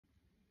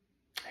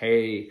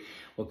Hey,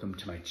 welcome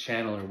to my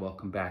channel, or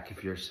welcome back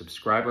if you're a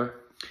subscriber.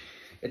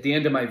 At the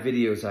end of my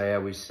videos, I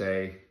always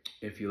say,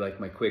 if you like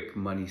my quick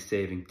money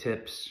saving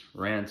tips,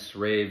 rants,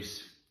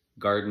 raves,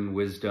 garden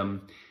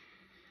wisdom,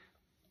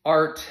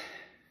 art,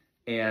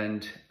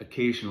 and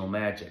occasional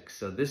magic.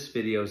 So this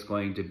video is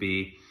going to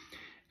be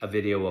a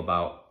video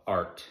about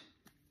art.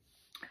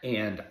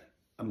 And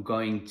I'm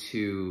going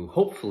to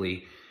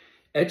hopefully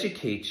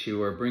educate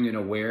you or bring an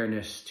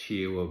awareness to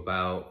you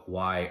about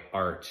why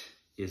art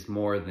is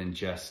more than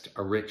just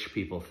a rich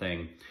people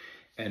thing,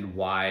 and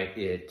why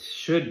it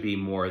should be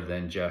more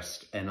than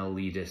just an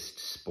elitist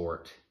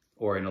sport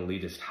or an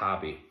elitist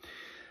hobby.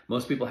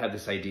 Most people have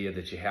this idea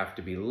that you have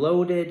to be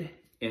loaded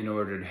in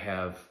order to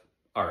have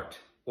art,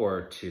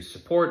 or to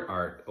support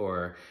art,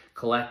 or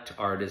collect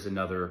art is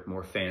another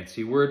more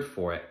fancy word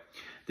for it.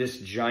 This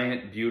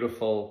giant,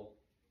 beautiful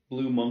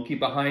blue monkey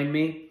behind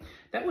me,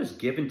 that was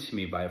given to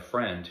me by a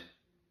friend,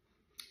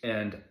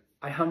 and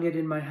I hung it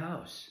in my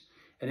house.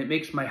 And it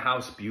makes my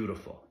house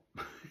beautiful.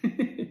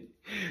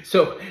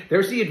 So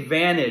there's the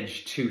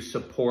advantage to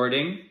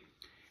supporting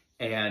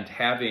and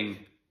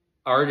having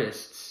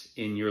artists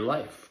in your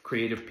life,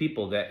 creative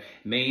people that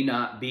may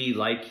not be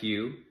like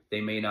you. They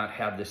may not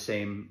have the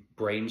same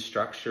brain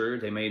structure.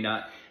 They may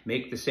not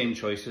make the same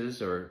choices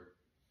or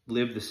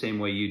live the same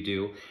way you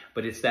do.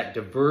 But it's that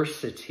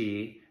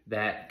diversity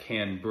that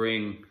can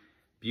bring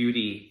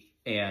beauty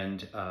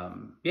and,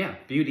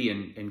 beauty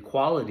and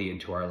quality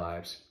into our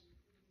lives.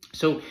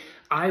 So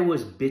I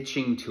was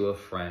bitching to a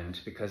friend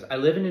because I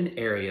live in an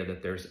area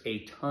that there's a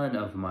ton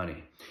of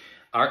money.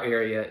 Our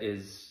area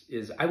is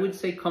I would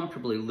say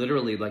comfortably,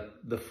 literally like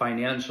the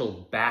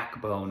financial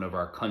backbone of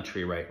our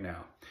country right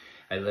now.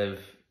 I live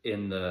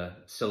in the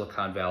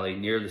Silicon Valley,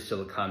 near the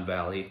Silicon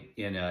Valley,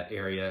 in an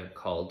area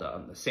called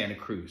the Santa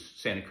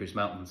Cruz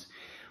Mountains,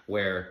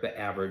 where the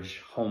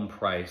average home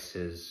price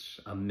is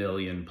 $1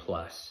 million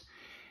plus.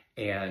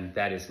 And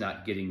that is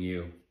not getting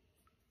you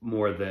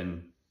more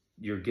than,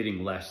 you're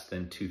getting less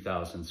than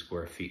 2,000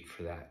 square feet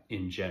for that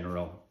in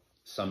general,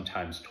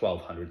 sometimes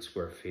 1,200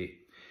 square feet.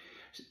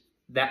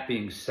 That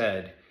being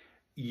said,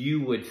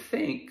 you would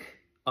think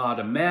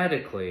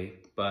automatically,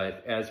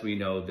 but as we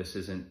know, this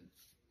isn't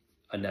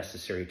a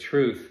necessary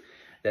truth,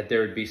 that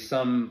there would be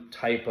some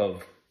type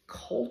of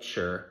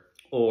culture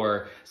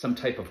or some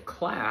type of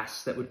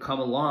class that would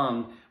come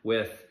along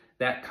with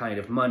that kind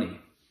of money.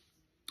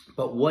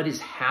 But what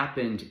has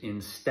happened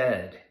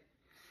instead,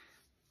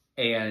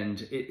 and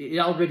it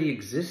already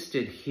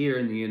existed here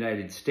in the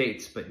United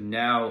States, but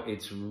now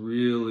it's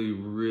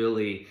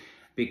really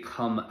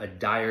become a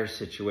dire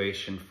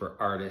situation for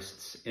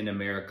artists in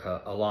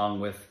America,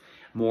 along with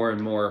more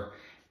and more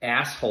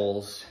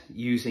assholes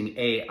using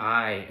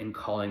AI and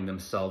calling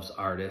themselves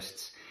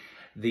artists.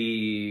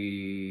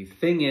 The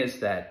thing is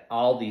that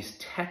all these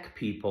tech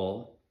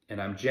people,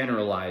 and I'm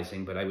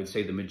generalizing, but I would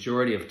say the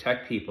majority of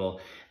tech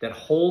people that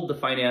hold the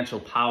financial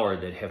power,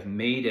 that have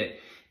made it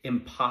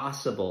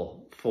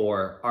impossible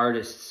for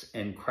artists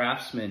and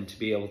craftsmen to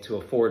be able to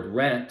afford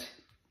rent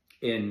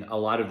in a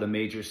lot of the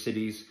major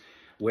cities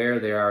where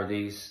there are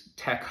these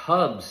tech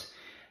hubs.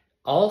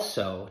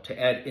 Also,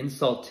 to add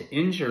insult to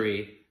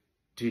injury,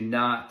 do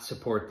not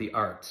support the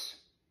arts.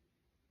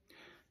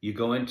 You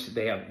go into,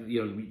 they have,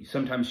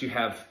 sometimes you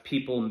have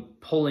people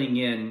pulling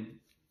in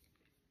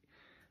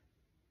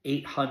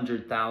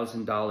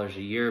 $800,000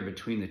 a year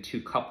between the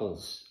two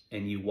couples,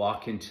 and you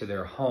walk into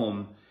their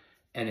home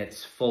and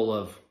it's full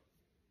of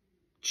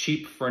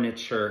cheap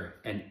furniture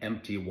and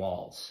empty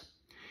walls.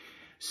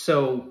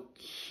 So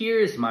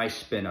here's my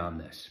spin on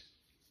this.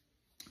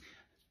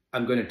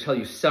 I'm going to tell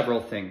you several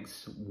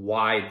things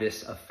why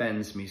this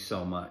offends me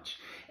so much.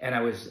 And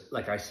I was,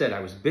 like I said, I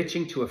was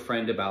bitching to a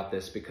friend about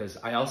this because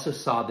I also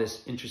saw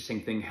this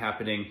interesting thing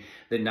happening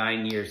the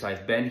 9 years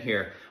I've been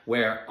here,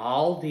 where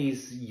all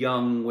these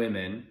young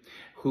women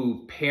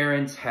whose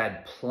parents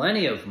had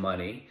plenty of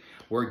money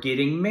were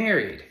getting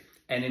married.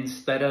 And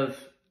instead of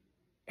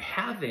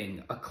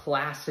having a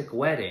classic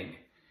wedding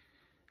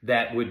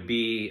that would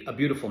be a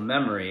beautiful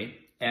memory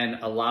and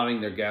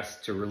allowing their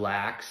guests to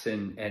relax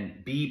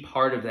and be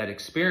part of that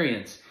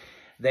experience,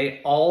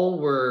 they all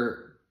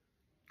were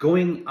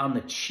going on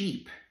the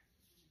cheap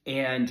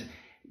and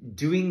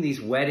doing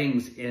these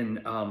weddings in,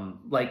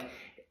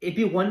 it'd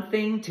be one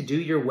thing to do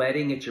your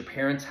wedding at your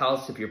parents'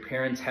 house if your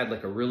parents had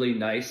like a really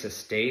nice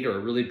estate or a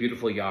really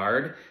beautiful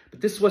yard, but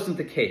this wasn't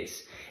the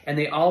case. And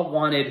they all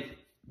wanted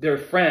their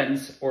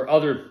friends or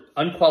other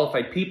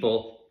unqualified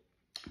people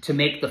to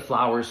make the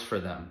flowers for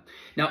them.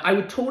 Now, I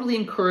would totally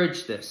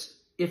encourage this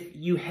if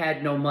you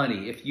had no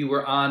money, if you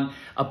were on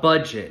a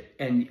budget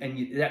and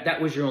that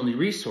was your only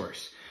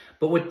resource.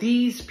 But what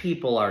these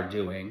people are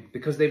doing,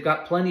 because they've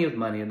got plenty of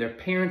money and their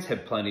parents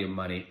have plenty of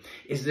money,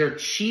 is they're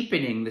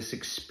cheapening this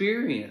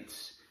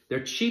experience.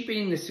 They're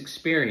cheapening this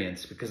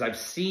experience because I've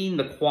seen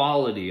the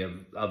quality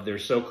of their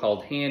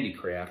so-called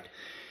handicraft,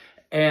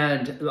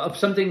 and of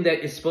something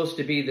that is supposed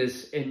to be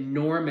this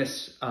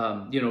enormous,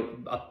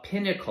 a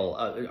pinnacle,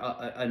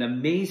 an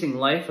amazing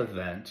life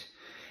event.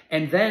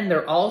 And then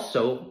they're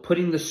also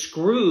putting the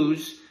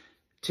screws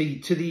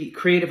to the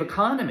creative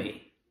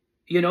economy,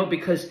 you know,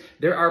 because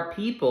there are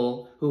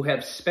people who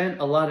have spent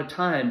a lot of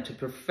time to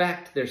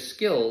perfect their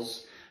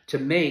skills to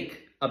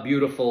make a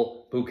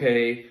beautiful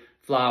bouquet,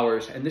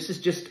 flowers. And this is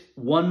just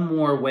one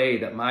more way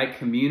that my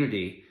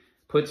community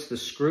puts the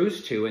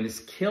screws to and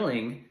is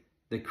killing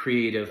the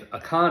creative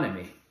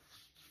economy.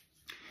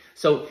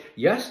 So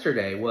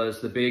yesterday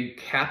was the big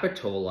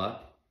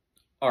Capitola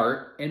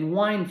Art and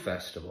Wine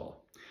Festival.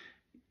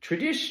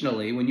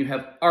 Traditionally, when you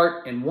have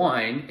art and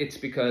wine, it's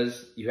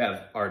because you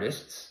have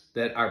artists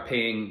that are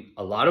paying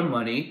a lot of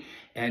money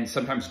and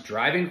sometimes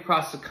driving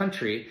across the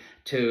country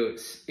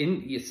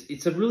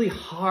it's a really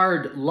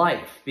hard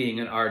life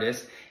being an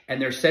artist,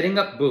 and they're setting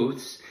up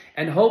booths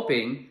and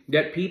hoping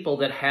that people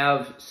that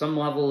have some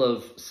level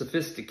of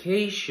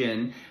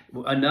sophistication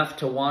enough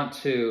to want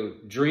to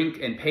drink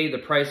and pay the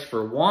price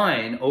for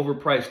wine,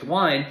 overpriced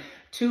wine,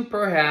 to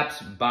perhaps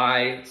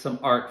buy some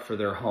art for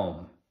their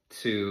home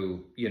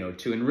to, you know,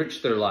 to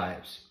enrich their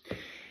lives.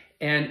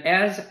 And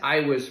as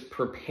I was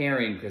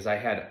preparing, because I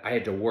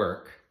had to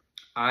work,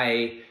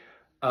 I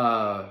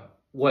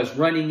was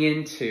running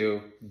into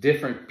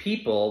different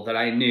people that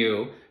I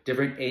knew,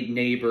 different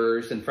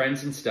neighbors and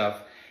friends and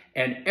stuff,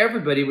 and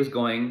everybody was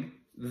going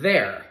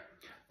there.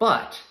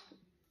 But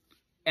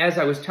as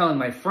I was telling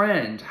my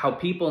friend how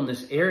people in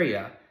this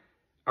area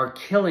are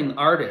killing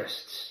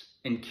artists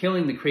and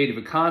killing the creative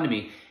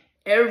economy,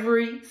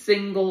 every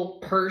single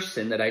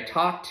person that I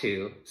talked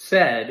to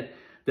said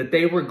that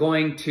they were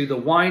going to the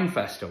wine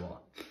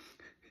festival.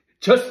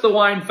 Just the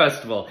wine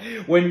festival.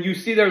 When you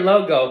see their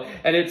logo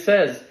and it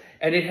says,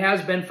 and it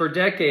has been for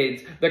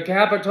decades, the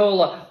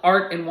Capitola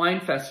Art and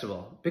Wine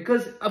Festival.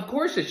 Because of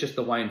course it's just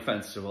the wine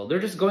festival. They're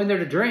just going there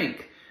to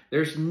drink.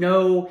 There's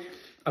no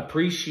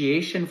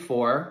appreciation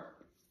for,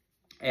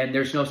 and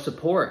there's no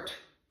support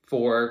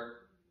for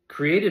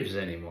creatives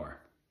anymore.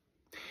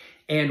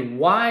 And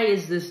why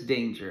is this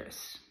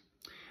dangerous?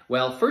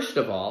 Well, first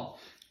of all,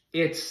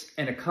 it's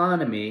an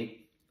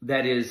economy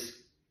that is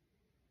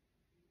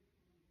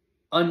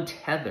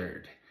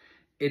untethered.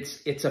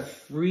 It's a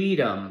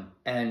freedom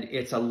and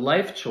it's a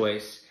life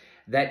choice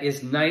that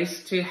is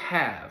nice to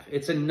have.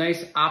 It's a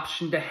nice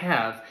option to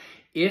have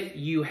if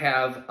you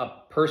have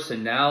a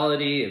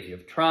personality, if you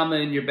have trauma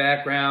in your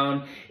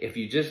background, if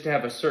you just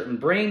have a certain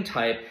brain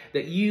type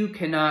that you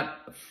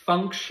cannot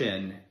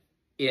function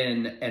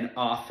in an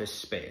office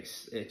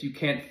space. If you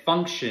can't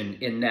function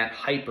in that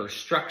hyper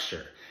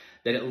structure,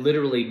 that it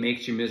literally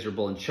makes you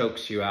miserable and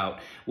chokes you out.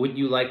 Wouldn't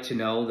you like to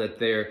know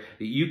that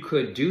you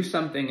could do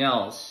something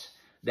else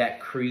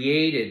that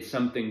created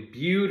something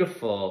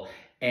beautiful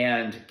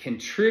and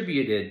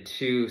contributed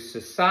to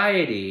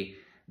society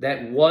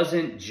that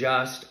wasn't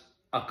just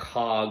a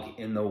cog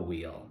in the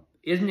wheel?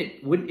 Isn't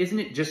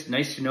it just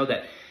nice to know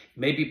that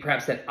maybe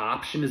perhaps that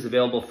option is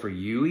available for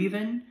you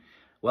even?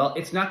 Well,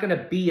 it's not going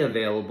to be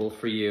available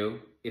for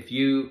you if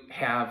you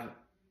have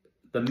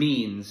the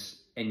means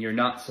and you're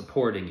not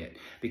supporting it.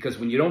 Because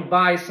when you don't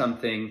buy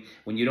something,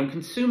 when you don't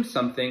consume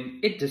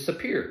something, it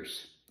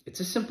disappears.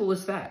 It's as simple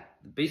as that.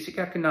 Basic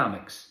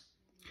economics.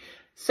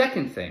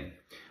 Second thing,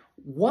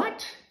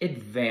 what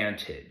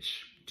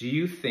advantage do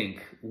you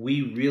think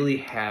we really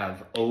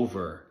have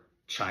over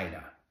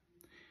China?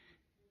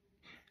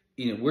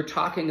 You know, we're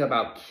talking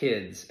about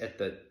kids at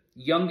the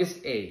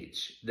youngest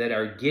age that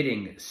are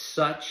getting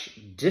such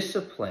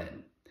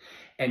discipline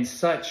and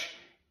such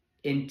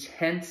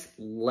intense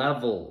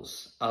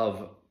levels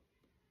of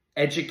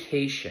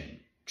education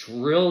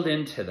drilled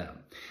into them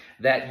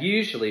that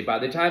usually by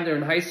the time they're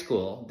in high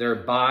school, they're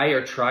bi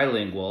or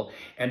trilingual,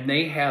 and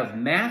they have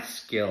math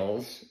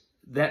skills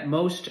that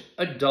most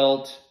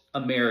adult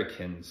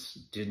Americans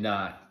did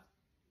not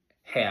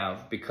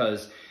have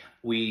because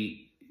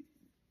we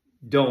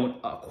don't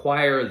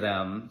acquire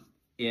them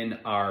in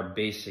our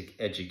basic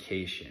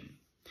education.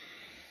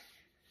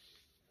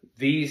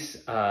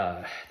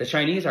 The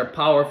Chinese are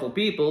powerful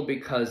people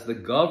because the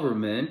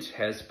government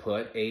has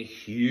put a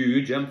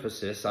huge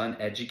emphasis on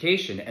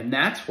education. And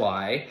that's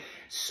why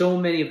so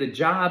many of the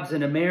jobs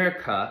in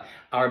America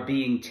are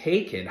being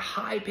taken,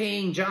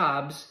 high-paying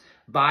jobs,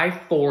 by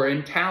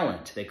foreign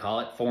talent. They call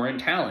it foreign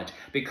talent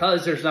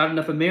because there's not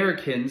enough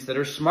Americans that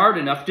are smart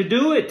enough to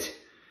do it.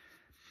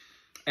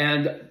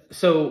 And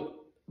so,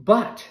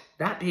 but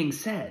that being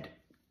said,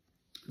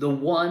 the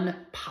one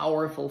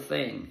powerful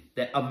thing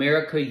that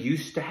America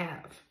used to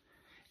have,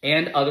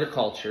 and other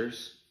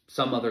cultures,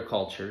 some other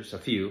cultures, a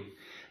few,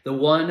 the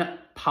one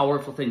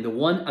powerful thing, the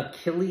one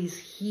Achilles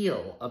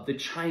heel of the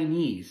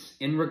Chinese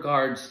in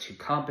regards to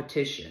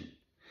competition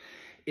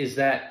is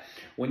that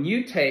when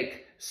you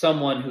take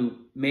someone who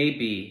may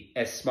be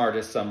as smart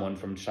as someone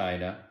from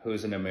China,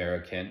 who's an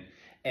American,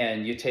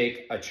 and you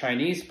take a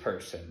Chinese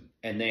person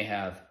and they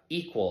have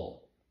equal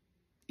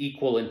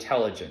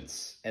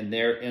intelligence, and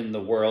they're in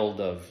the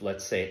world of,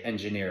 let's say,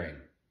 engineering.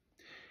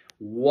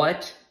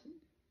 What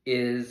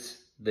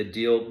is the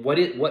deal?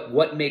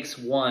 What makes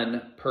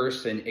one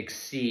person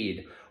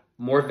exceed,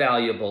 more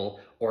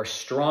valuable or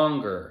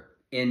stronger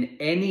in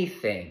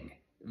anything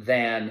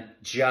than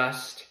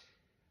just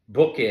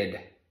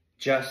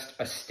just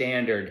a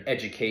standard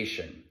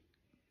education.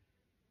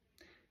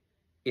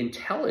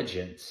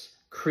 Intelligence,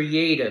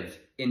 creative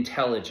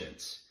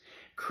intelligence,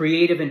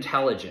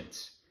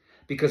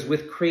 because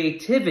with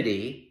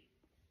creativity,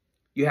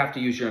 you have to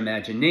use your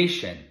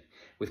imagination.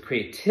 With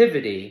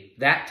creativity,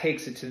 that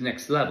takes it to the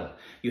next level.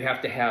 You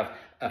have to have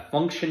a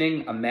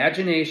functioning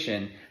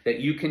imagination that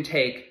you can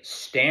take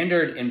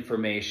standard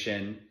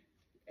information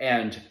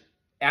and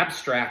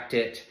abstract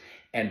it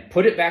and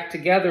put it back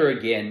together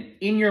again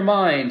in your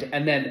mind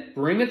and then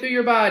bring it through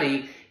your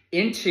body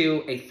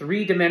into a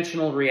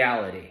three-dimensional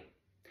reality.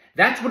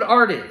 That's what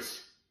art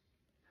is.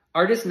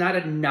 Art is not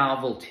a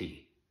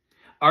novelty.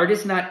 Art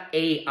is not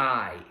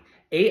AI.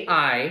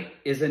 AI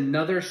is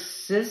another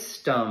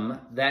system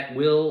that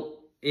will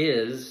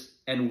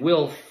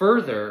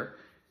further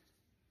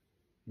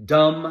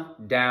dumb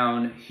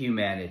down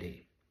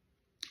humanity.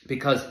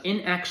 Because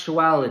in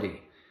actuality,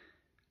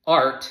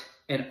 art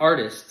and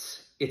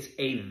artists, it's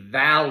a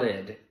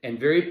valid and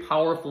very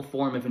powerful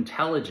form of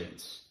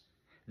intelligence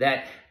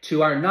that,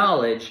 to our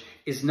knowledge,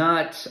 is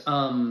not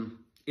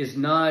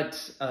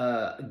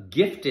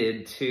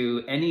gifted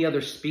to any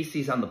other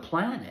species on the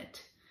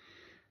planet.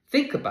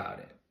 Think about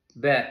it,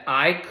 that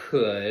I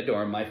could,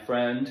 or my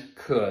friend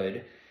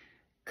could,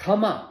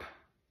 come up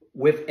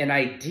with an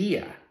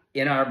idea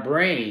in our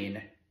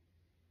brain,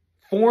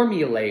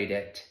 formulate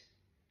it,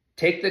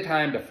 take the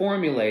time to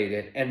formulate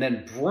it, and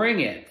then bring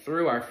it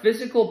through our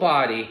physical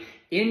body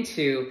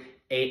into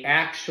an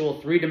actual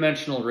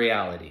three-dimensional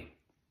reality.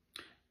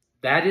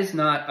 That is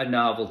not a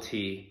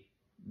novelty.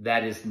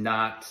 That is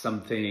not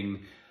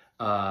something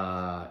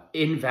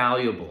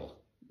invaluable.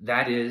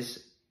 That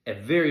is a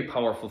very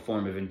powerful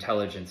form of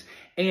intelligence.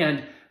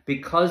 And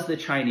because the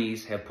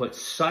Chinese have put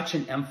such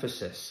an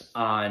emphasis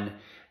on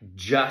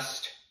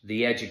just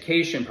the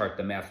education part,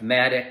 the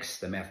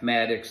mathematics, when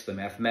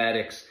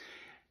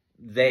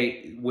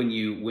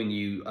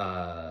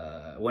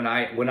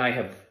I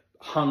have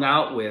hung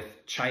out with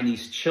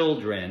Chinese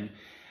children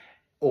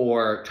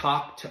or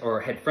talked or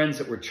had friends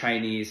that were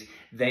Chinese,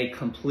 they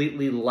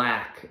completely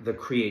lack the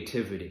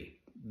creativity.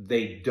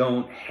 They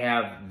don't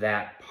have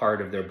that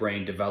part of their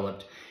brain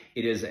developed.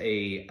 It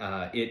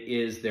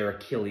is their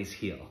Achilles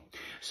heel.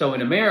 So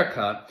in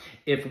America,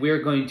 if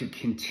we're going to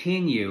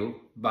continue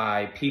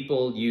by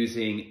people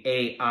using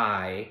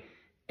AI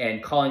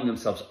and calling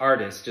themselves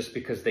artists just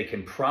because they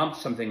can prompt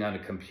something on a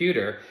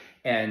computer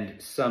and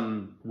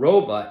some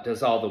robot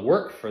does all the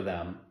work for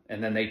them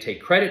and then they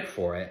take credit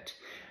for it,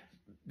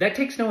 that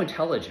takes no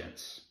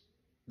intelligence.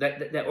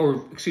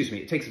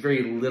 It takes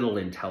very little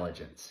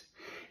intelligence.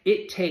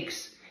 It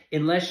takes,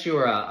 unless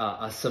you're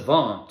a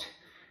savant,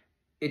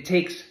 it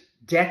takes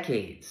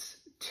decades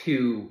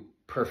to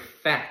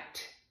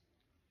perfect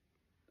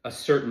a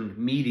certain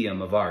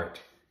medium of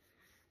art.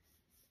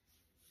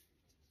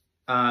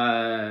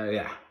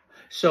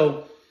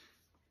 So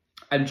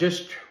I'm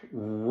just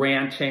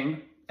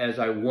ranting as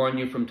I warn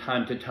you from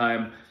time to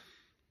time.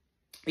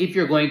 If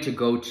you're going to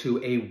go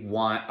to a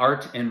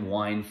art and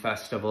wine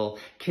festival,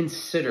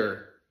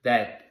 consider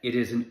that it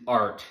is an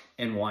art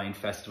and wine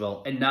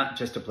festival and not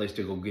just a place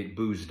to go get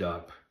boozed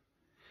up.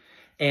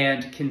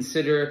 And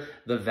consider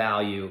the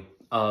value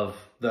of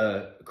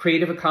the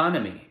creative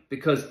economy,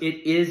 because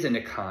it is an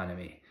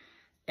economy.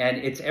 And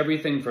it's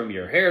everything from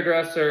your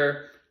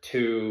hairdresser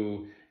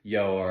to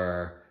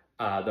your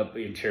the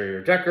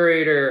interior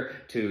decorator,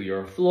 to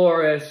your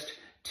florist,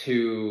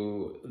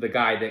 to the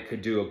guy that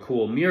could do a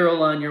cool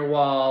mural on your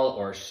wall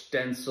or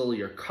stencil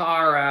your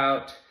car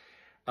out.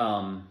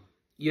 The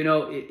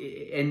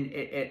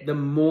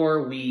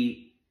more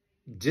we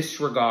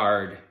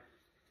disregard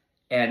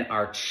and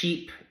are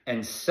cheap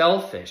and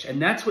selfish,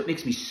 and that's what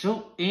makes me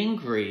so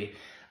angry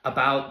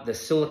about the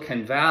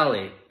Silicon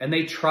Valley. And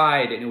they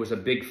tried, and it was a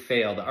big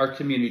fail. The art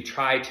community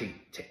tried to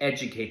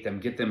educate them,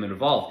 get them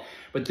involved.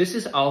 But this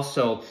is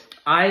also,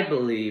 I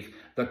believe,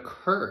 the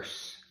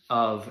curse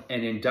of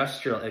an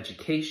industrial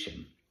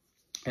education.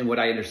 And what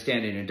I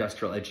understand an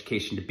industrial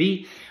education to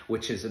be,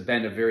 which has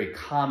been a very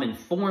common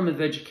form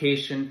of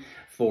education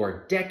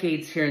for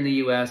decades here in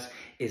the US,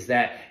 is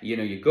that,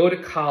 you go to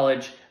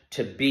college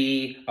to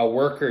be a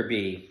worker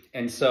bee.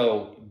 And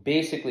so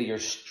basically you're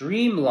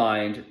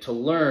streamlined to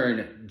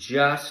learn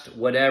just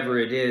whatever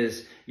it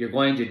is you're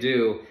going to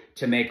do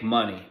to make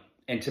money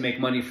and to make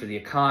money for the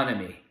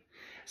economy.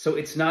 So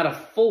it's not a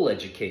full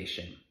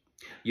education.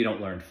 You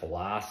don't learn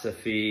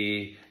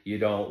philosophy, you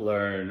don't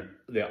learn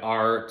the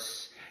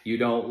arts, you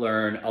don't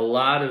learn a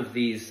lot of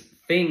these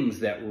things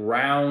that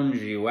round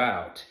you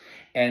out.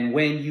 And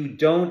when you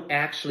don't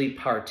actually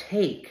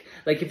partake,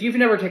 like if you've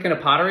never taken a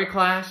pottery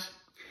class,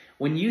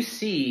 when you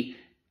see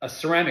a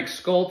ceramic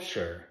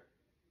sculpture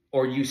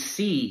or you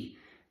see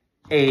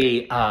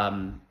a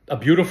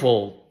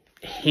beautiful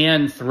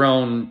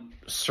hand-thrown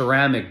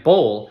ceramic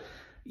bowl,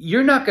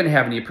 you're not going to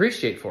have any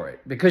appreciate for it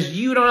because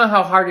you don't know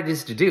how hard it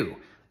is to do.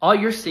 All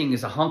you're seeing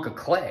is a hunk of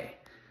clay.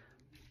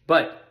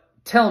 But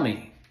tell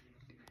me,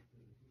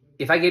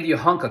 if I gave you a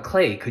hunk of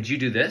clay, could you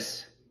do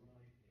this?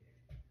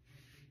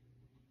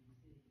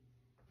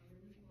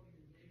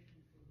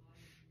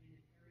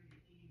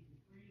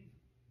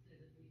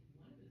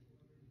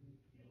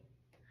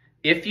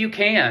 if you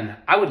can,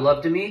 I would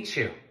love to meet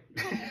you.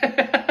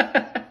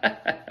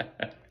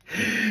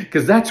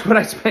 Because that's what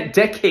I spent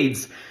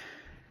decades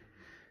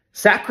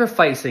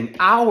sacrificing,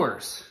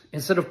 hours,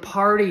 instead of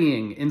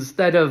partying,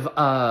 instead of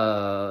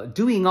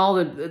doing all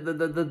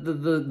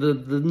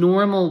the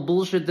normal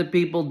bullshit that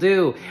people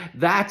do.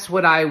 That's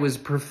what I was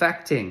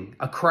perfecting,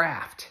 a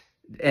craft.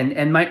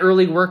 And my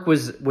early work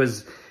was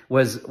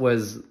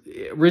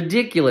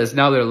ridiculous.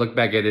 Now that I look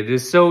back at it, it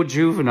is so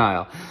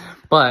juvenile.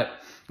 But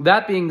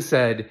that being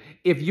said,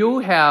 if you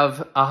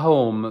have a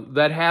home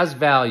that has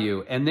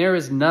value and there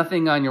is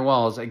nothing on your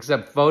walls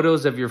except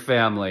photos of your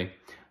family,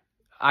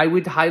 I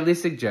would highly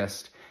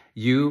suggest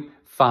you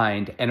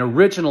find an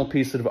original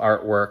piece of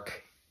artwork,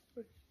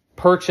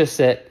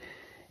 purchase it,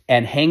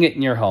 and hang it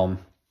in your home.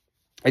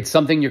 It's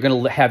something you're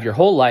going to have your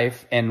whole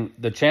life, and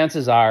the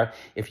chances are,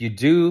 if you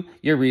do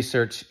your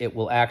research, it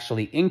will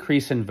actually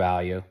increase in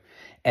value.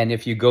 And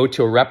if you go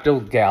to a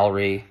reputable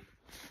gallery,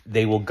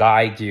 they will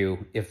guide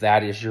you if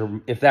that's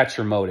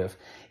your motive.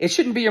 It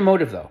shouldn't be your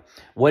motive, though.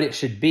 What it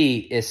should be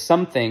is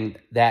something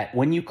that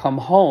when you come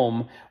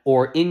home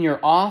or in your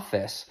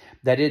office,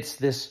 that it's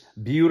this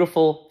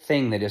beautiful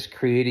thing that is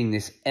creating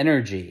this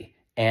energy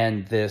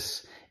and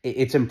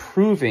it's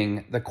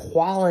improving the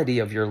quality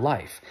of your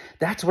life.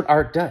 That's what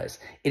art does.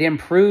 It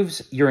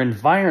improves your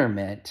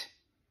environment.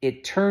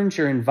 It turns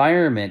your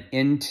environment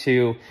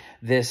into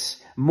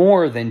this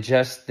more than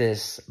just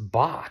this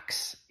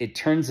box. It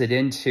turns it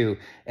into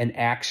an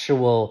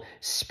actual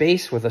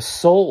space with a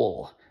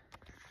soul.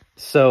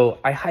 So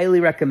I highly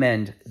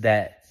recommend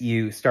that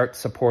you start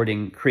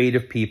supporting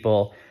creative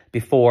people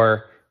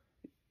before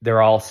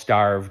they're all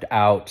starved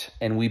out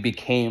and we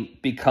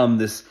become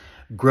this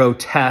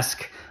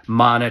grotesque,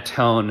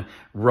 monotone,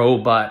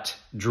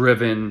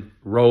 robot-driven,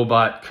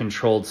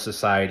 robot-controlled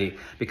society,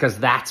 because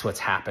that's what's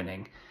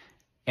happening.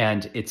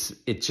 And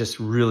it just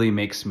really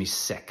makes me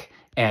sick.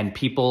 And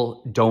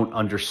people don't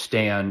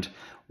understand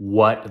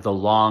what the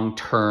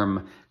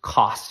long-term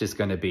cost is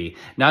going to be,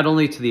 not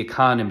only to the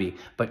economy,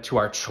 but to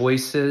our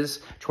choices,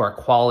 to our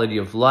quality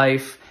of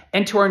life,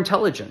 and to our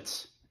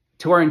intelligence.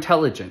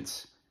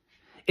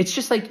 It's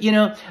just like,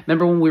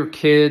 remember when we were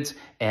kids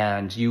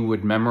and you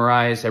would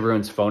memorize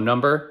everyone's phone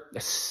number?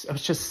 It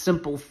was just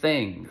simple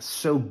things,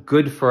 so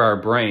good for our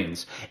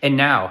brains. And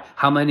now,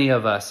 how many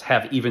of us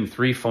have even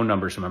 3 phone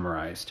numbers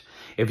memorized?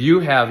 If you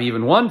have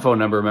even 1 phone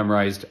number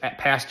memorized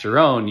past your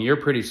own, you're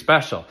pretty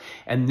special.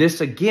 And this,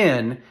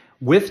 again,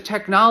 with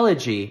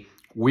technology,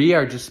 we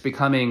are just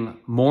becoming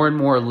more and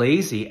more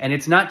lazy. And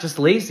it's not just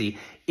lazy,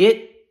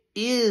 it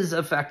is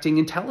affecting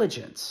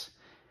intelligence.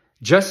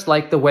 Just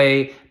like the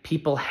way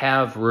people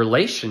have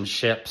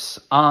relationships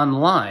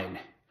online.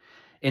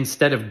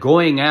 Instead of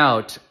going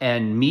out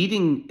and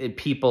meeting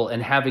people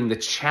and having the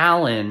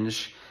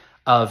challenge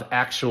of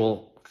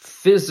actual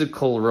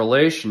physical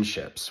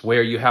relationships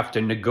where you have to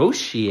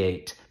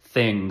negotiate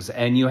things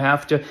and you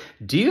have to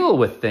deal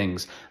with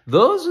things.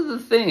 Those are the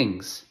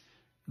things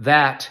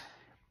that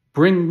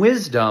bring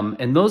wisdom,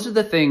 and those are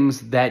the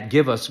things that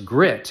give us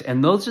grit,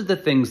 and those are the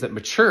things that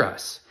mature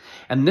us.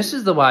 And this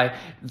is why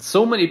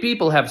so many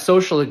people have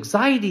social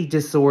anxiety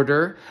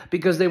disorder,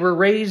 because they were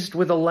raised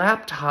with a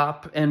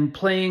laptop and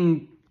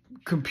playing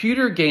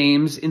computer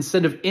games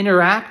instead of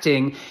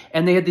interacting.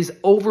 And they had these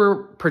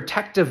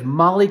overprotective,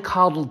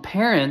 mollycoddled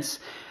parents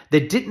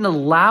that didn't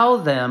allow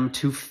them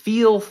to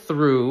feel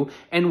through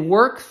and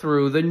work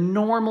through the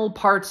normal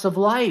parts of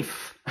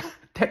life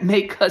that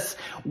make us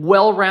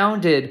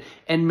well-rounded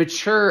and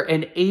mature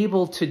and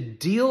able to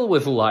deal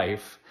with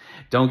life.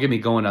 Don't get me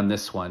going on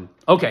this one.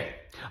 Okay.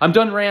 I'm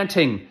done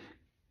ranting.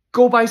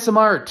 Go buy some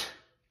art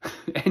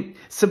and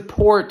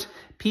support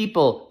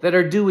people that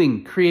are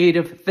doing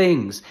creative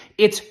things.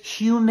 It's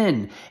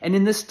human. And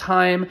in this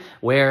time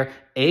where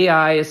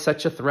AI is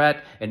such a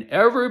threat and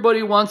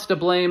everybody wants to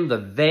blame the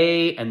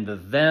they and the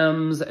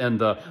thems and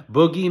the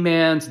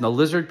boogeymans and the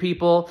lizard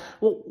people,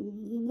 well,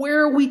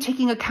 where are we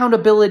taking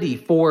accountability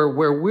for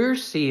where we're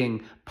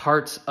seeing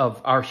parts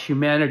of our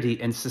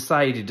humanity and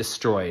society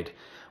destroyed?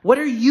 What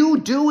are you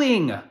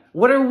doing?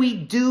 What are we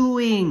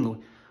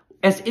doing?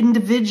 As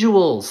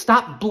individuals,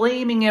 stop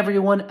blaming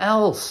everyone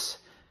else.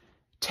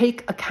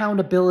 Take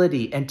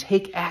accountability and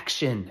take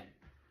action.